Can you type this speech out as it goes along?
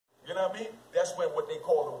know what I mean? That's when what they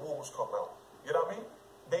call the wolves come out. You know what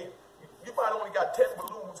I mean? You might only got 10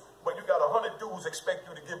 balloons, but you got 100 dudes expect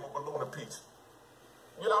you to give them a balloon apiece.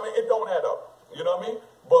 You know what I mean? It don't add up. You know what I mean?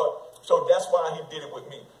 But, so that's why he did it with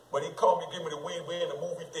me. But he called me, give me the weed. We're in the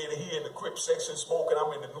movie theater. He in the Crip section smoking.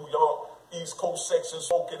 I'm in the New York East Coast section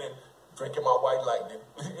smoking and drinking my White Lightning.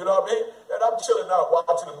 You know what I mean? And I'm chilling out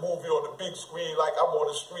watching the movie on the big screen like I'm on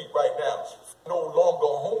the street right now. No longer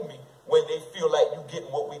homie when they feel like you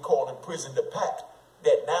getting what we call in prison the pack.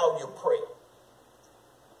 That now you're prey.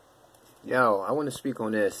 Yo, I want to speak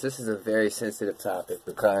on this. This is a very sensitive topic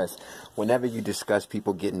because whenever you discuss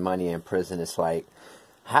people getting money in prison, it's like,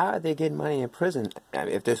 how are they getting money in prison? I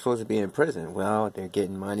mean, if they're supposed to be in prison, well, they're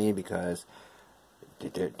getting money because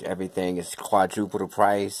everything is quadruple the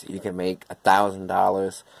price. You can make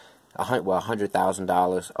 $1,000,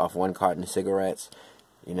 $100,000 off one carton of cigarettes.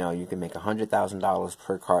 You know, you can make $100,000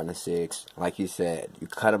 per carton of cigs. Like you said, you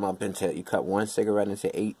cut one cigarette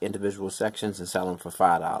into 8 individual sections and sell them for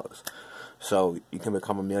 $5. So you can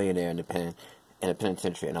become a millionaire in a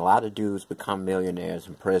penitentiary. And a lot of dudes become millionaires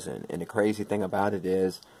in prison. And the crazy thing about it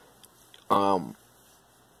is,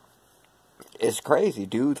 it's crazy.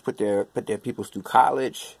 Dudes put their peoples through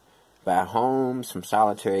college, buy homes, from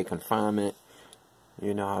solitary confinement.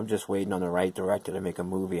 You know, I'm just waiting on the right director to make a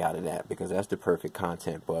movie out of that because that's the perfect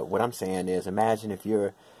content. But what I'm saying is, imagine if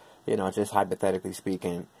you're, you know, just hypothetically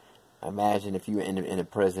speaking, imagine if you're in a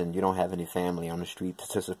prison, you don't have any family on the street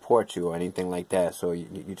to support you or anything like that. So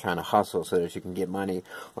you're trying to hustle so that you can get money,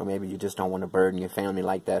 or maybe you just don't want to burden your family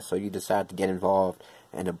like that. So you decide to get involved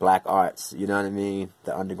in the black arts, you know what I mean,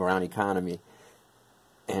 the underground economy.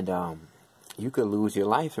 And you could lose your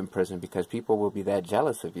life in prison because people will be that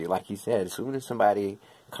jealous of you. Like you said, as soon as somebody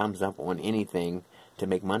comes up on anything to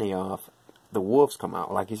make money off, the wolves come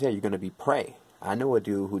out. Like you said, you're going to be prey. I know a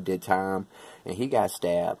dude who did time, and he got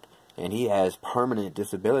stabbed, and he has permanent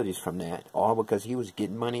disabilities from that, all because he was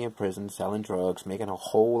getting money in prison, selling drugs, making a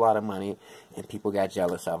whole lot of money, and people got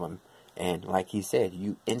jealous of him. And like he said,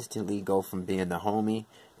 you instantly go from being the homie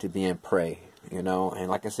to being prey. You know, and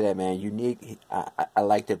like I said, man, Unique, I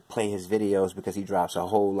like to play his videos because he drops a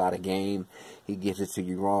whole lot of game. He gives it to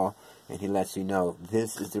you raw, and he lets you know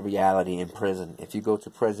this is the reality in prison. If you go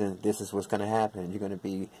to prison, this is what's going to happen. You're going to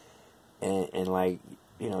be in like,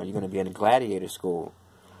 you know, you're going to be in a gladiator school.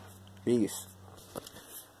 Peace.